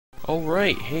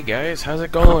Alright, hey guys, how's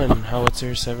it going?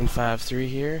 Howitzer753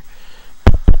 here.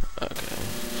 Okay.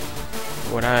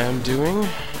 What I am doing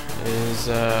is,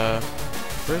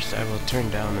 first I will turn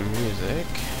down the music.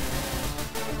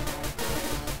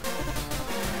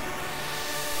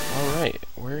 Alright,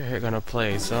 we're gonna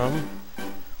play some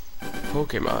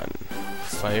Pokemon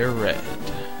Fire Red.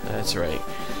 That's right.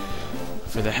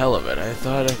 For the hell of it, I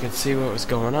thought I could see what was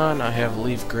going on. I have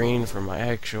Leaf Green for my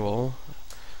actual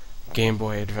Game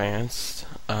Boy Advanced.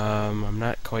 I'm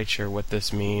not quite sure what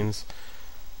this means.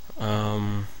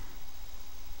 Yeah,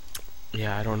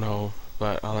 I don't know,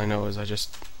 but all I know is I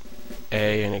just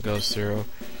A and it goes through.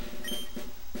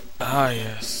 Ah,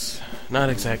 yes. Not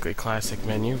exactly classic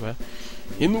menu, but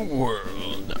in the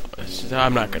world. No,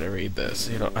 I'm not gonna read this.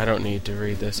 I don't need to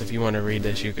read this. If you want to read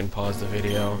this, you can pause the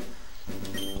video.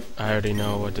 I already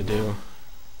know what to do.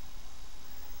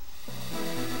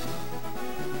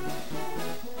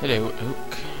 Hello,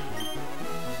 Oak.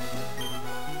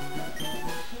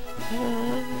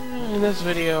 In this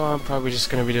video, I'm probably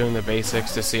just going to be doing the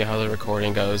basics to see how the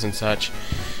recording goes and such.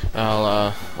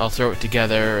 I'll throw it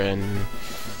together and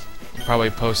probably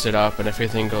post it up, and if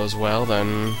everything goes well,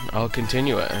 then I'll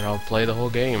continue it and I'll play the whole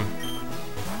game.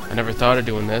 I never thought of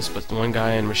doing this, but one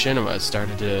guy in Machinima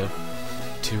started to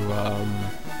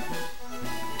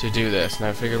do this, and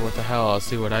I figured, what the hell? I'll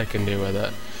see what I can do with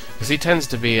it. Because he tends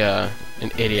to be an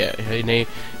idiot. He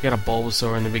got a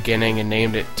Bulbasaur in the beginning and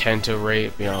named it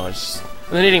Tento-Rape, and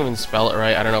they didn't even spell it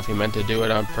right. I don't know if he meant to do it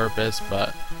on purpose,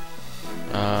 but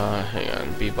hang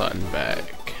on, B button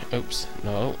back. Oops,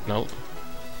 no.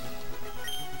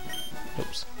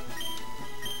 Oops.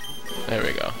 There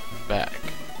we go. Back.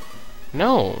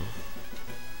 No.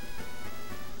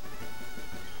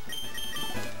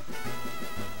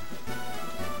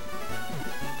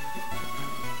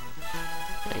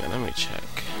 Hang on, let me check.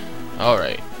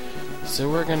 Alright. So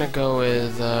we're gonna go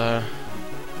with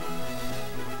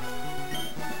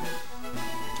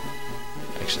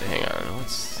actually, hang on,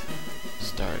 let's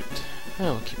start.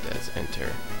 Oh, we'll keep that as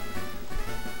enter.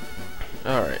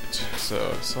 Alright,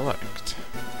 so select.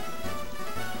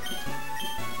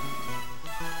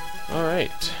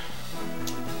 Alright.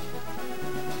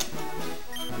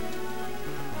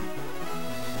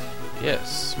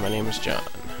 Yes, my name is John.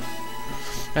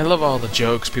 I love all the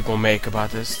jokes people make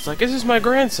about this. It's like, this is my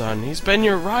grandson. He's been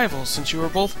your rival since you were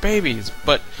both babies.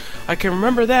 But I can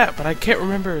remember that, but I can't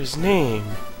remember his name.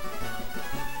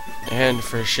 And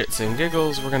for shits and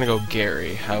giggles, we're gonna go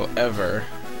Gary. However,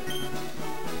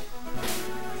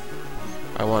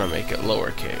 I want to make it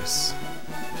lowercase.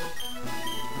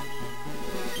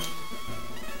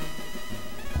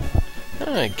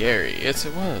 Ah, Gary. Yes,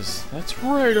 it was. That's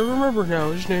right, I remember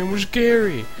now. His name was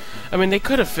Gary. I mean, they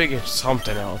could have figured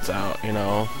something else out,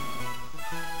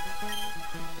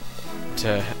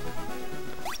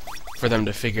 for them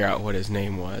to figure out what his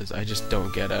name was. I just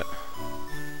don't get it.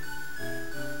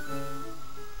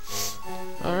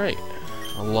 Alright.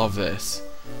 I love this.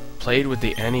 Played with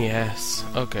the NES.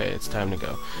 Okay, it's time to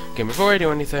go. Okay, before I do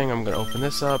anything, I'm going to open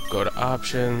this up, go to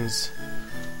options.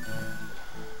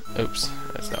 Oops,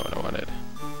 that's not what I wanted.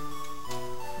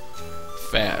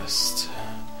 Fast.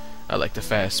 I like the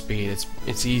fast speed.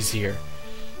 It's easier.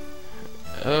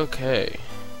 Okay.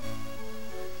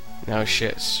 Now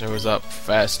shit shows up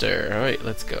faster. Alright,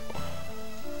 let's go.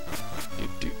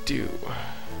 Do.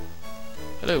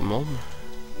 Hello, Mom.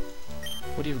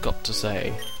 What do you got to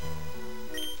say?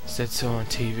 Said so on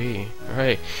TV.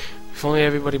 Alright. If only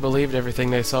everybody believed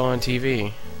everything they saw on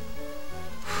TV.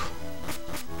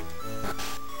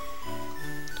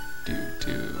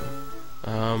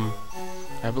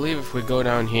 I believe if we go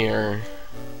down here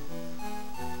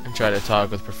and try to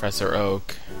talk with Professor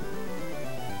Oak,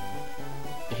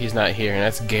 he's not here, and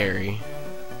that's Gary.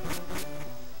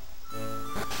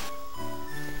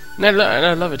 And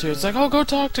I love it too. It's like, oh, go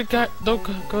talk to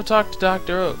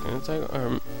Dr. Oak, and it's like,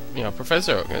 or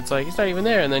Professor Oak, and it's like, he's not even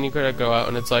there. And then you gotta go out,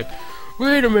 and it's like,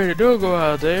 wait a minute, don't go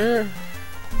out there.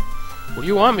 What do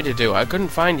you want me to do? I couldn't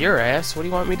find your ass. What do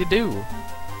you want me to do?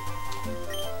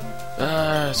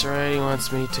 That's right, he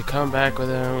wants me to come back with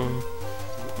him.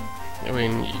 I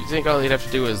mean, you think all he'd have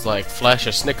to do is, like, flash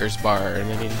a Snickers bar, and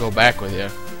then he'd go back with you.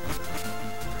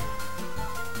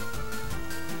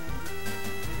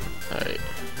 Alright.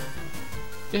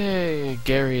 Yay,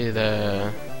 Gary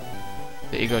the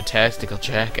egotistical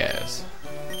jackass.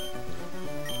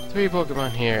 3 Pokemon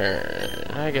here.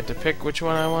 I get to pick which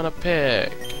one I want to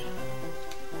pick.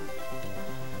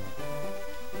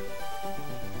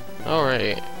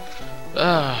 Alright.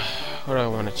 What do I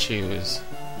want to choose?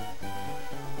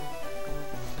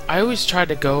 I always try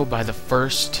to go by the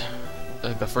first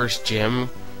gym,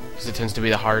 because it tends to be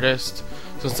the hardest.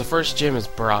 Since the first gym is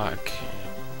Brock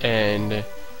and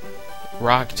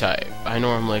rock type, I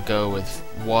normally go with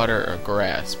water or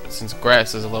grass, but since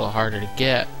grass is a little harder to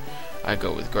get, I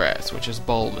go with grass, which is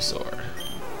Bulbasaur.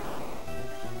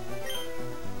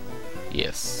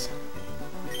 Yes.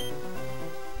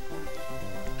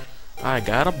 I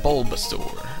got a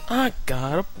Bulbasaur. I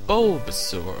got a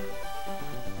Bulbasaur.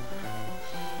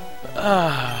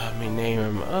 Let me name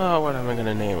him. What am I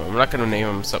gonna name him? I'm not gonna name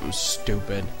him something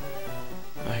stupid.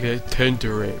 Like a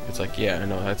Tenterape. It's like, yeah, I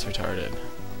know, that's retarded.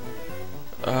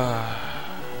 I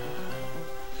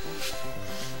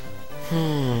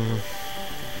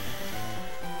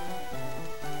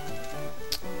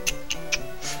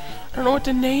don't know what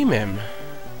to name him.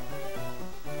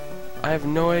 I have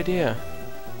no idea.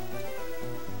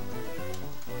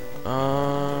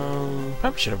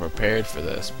 Probably should have prepared for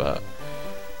this, but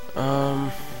you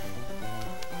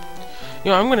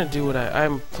know, I'm gonna do what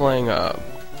I'm playing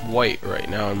white right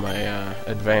now in my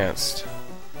advanced.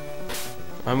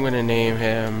 I'm gonna name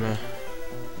him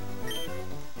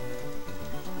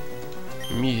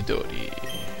Midori.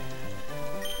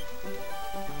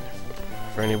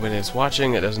 For anybody that's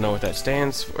watching that doesn't know what that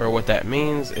stands for, or what that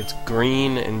means, it's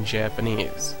green in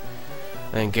Japanese.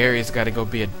 And Gary's got to go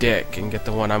be a dick and get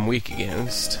the one I'm weak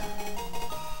against.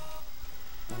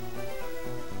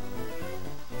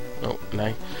 Oh,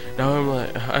 now I'm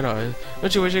like, I know.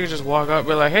 Don't you wish you could just walk up and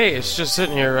be like, hey, it's just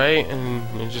sitting here, right?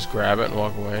 And you just grab it and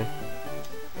walk away.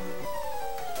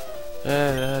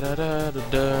 Yeah,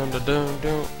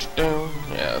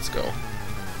 let's go.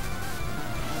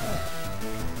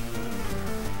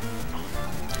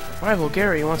 Rival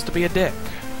Gary wants to be a dick.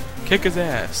 Kick his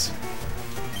ass.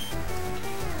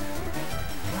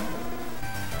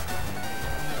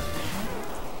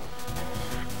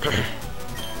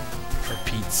 For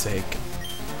Pete's sake.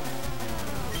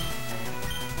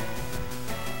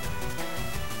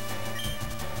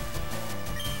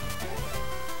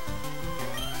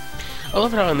 I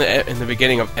love how in the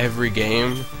beginning of every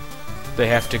game they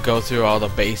have to go through all the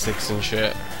basics and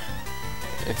shit.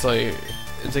 It's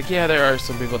like yeah, there are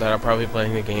some people that are probably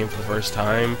playing the game for the first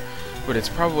time, but it's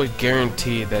probably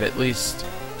guaranteed that at least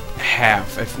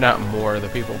half, if not more, of the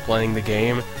people playing the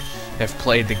game have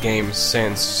played the game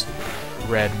since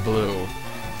Red Blue,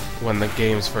 when the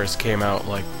games first came out,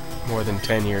 like more than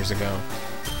 10 years ago.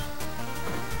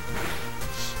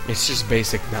 It's just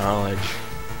basic knowledge.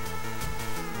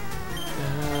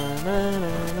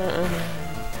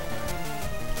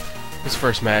 This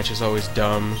first match is always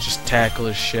dumb. Just tackle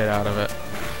the shit out of it.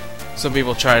 Some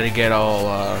people try to get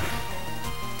all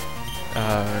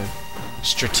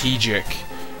strategic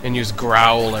and use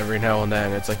growl every now and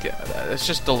then. It's like, it's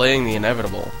just delaying the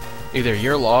inevitable. Either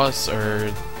your loss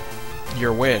or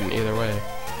your win, either way.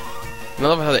 And I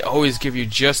love how they always give you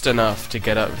just enough to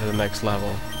get up to the next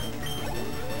level.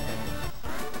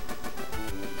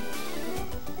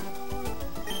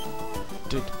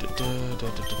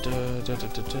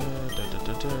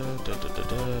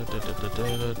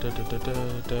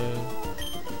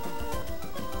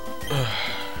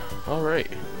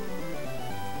 Alright.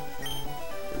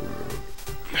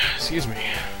 Excuse me.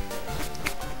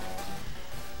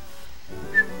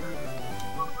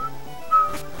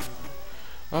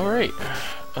 Alright.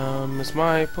 Is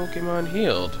my Pokemon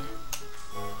healed?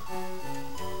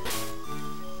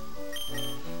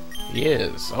 He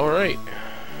is. Alright.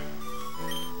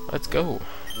 Let's go.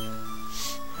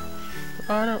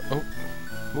 Oh,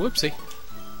 whoopsie.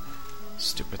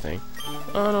 Stupid thing.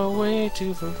 On our way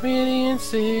to Viridian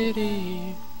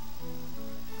City.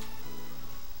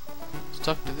 Let's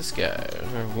talk to this guy,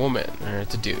 or woman, or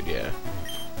it's a dude, yeah.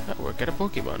 I work at a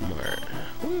Pokemon Mart.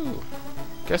 Woo!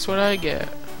 Guess what I get?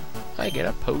 I get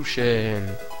a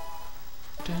potion.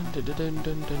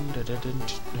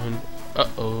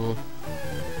 Uh-oh.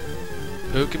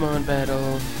 Pokemon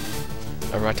battle.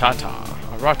 A Rattata.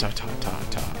 A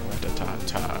Rattata-ta-ta.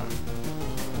 Rattata-ta.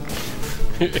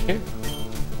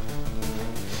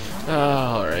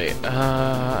 Alright.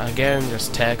 Again,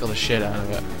 just tackle the shit out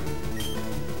of it.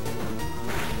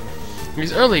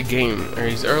 These early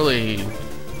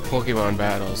Pokemon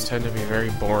battles tend to be very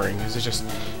boring, because it's just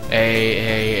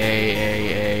A,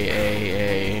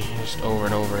 just over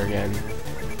and over again.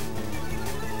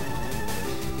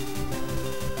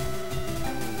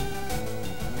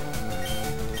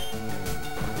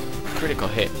 Critical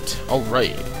hit.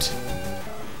 Alright.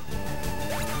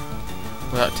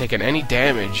 Without taking any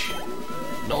damage.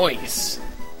 Nice!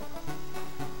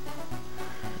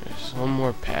 There's one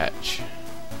more patch.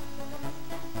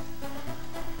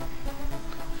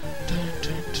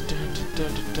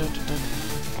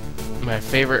 My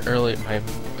favorite early,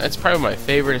 That's probably my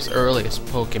favorite, earliest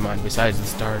Pokemon besides the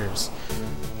starters.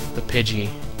 The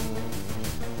Pidgey.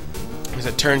 Because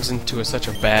it turns into such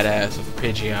a badass of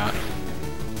Pidgeot.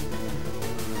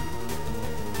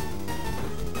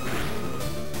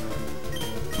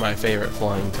 My favorite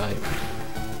flying type.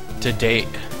 To date,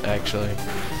 actually.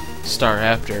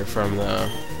 Staraptor from the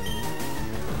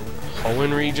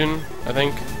Hoenn region, I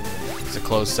think. It's a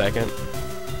close second.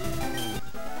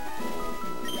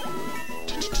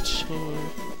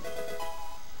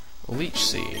 Leech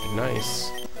Seed, nice.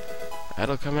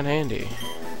 That'll come in handy.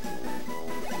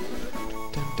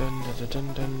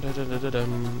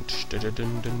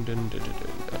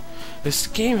 This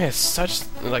game has such,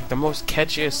 like, the most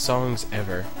catchiest songs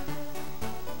ever.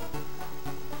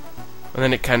 And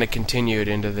then it kind of continued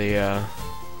into the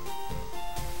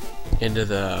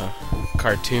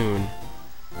cartoon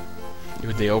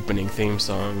with the opening theme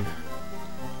song.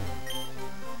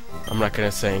 I'm not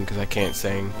gonna sing because I can't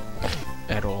sing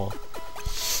at all.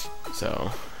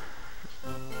 So,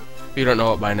 if you don't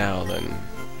know it by now, then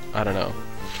I don't know.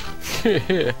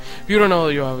 If you don't know,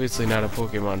 you're obviously not a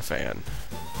Pokemon fan.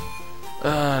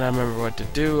 And I remember what to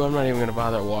do. I'm not even gonna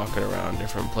bother walking around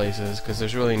different places because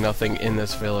there's really nothing in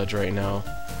this village right now.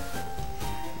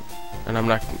 And I'm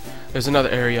not. There's another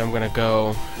area I'm gonna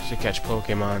go to catch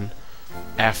Pokemon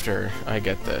after I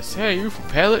get this. Hey, you from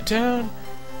Pallet Town?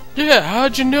 Yeah,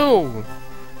 how'd you know?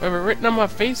 Have it written on my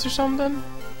face or something?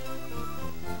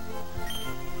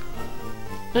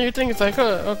 And you think it's like,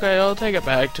 oh, okay, I'll take it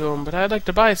back to him, but I'd like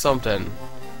to buy something.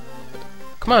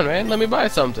 Come on, man, let me buy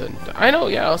something. I know,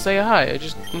 yeah, I'll say hi.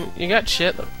 You got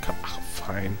shit? Come on,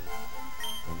 fine.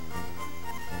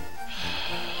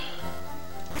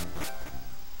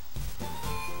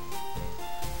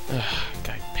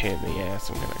 Guy pain in the ass.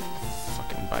 I'm gonna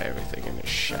fucking buy everything in his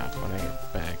shop when I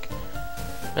get back.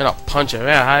 And I'll punch him.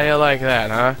 Yeah, how you like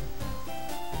that, huh?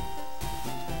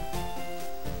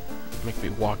 Make me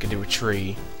walk into a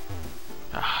tree.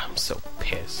 Ah, I'm so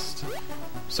pissed.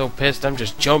 So pissed, I'm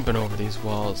just jumping over these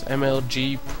walls.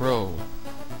 MLG Pro.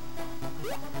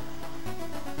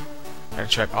 Gotta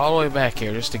trek all the way back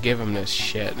here just to give him this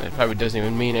shit. And it probably doesn't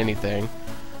even mean anything.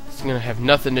 It's gonna have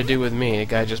nothing to do with me. The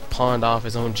guy just pawned off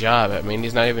his own job at me, and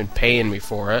he's not even paying me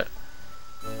for it.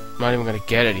 I'm not even gonna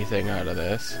get anything out of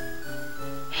this.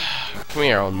 Come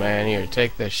here, old man. Here,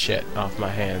 take this shit off my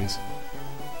hands.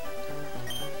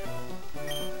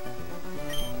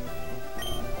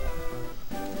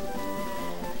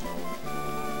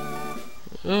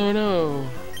 Oh no.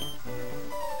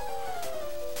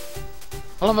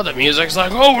 I love how the music's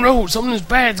like, oh no, something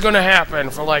bad's gonna happen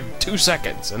for like 2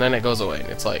 seconds, and then it goes away, and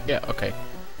it's like, yeah, okay.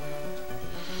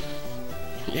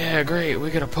 Yeah, great, we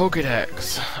got a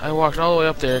Pokédex. I walked all the way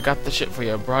up there, got the shit for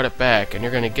you, brought it back, and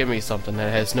you're gonna give me something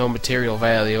that has no material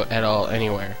value at all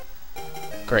anywhere.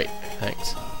 Great,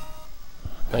 thanks.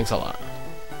 Thanks a lot.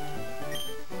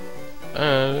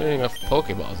 Getting enough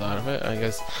Pokeballs out of it, I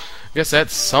guess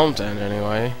that's something,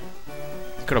 anyway.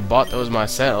 Could have bought those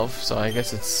myself, so I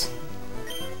guess it's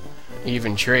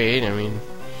even trade. I mean,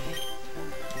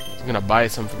 I'm gonna buy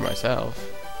some for myself.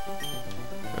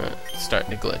 It's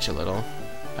starting to glitch a little.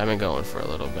 I've been going for a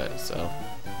little bit, so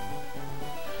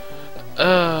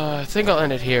I think I'll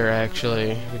end it here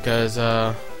actually, because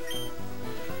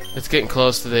it's getting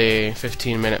close to the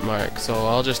 15-minute mark. So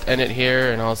I'll just end it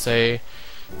here, and I'll say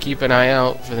keep an eye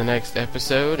out for the next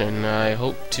episode, and I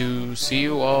hope to see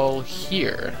you all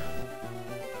here.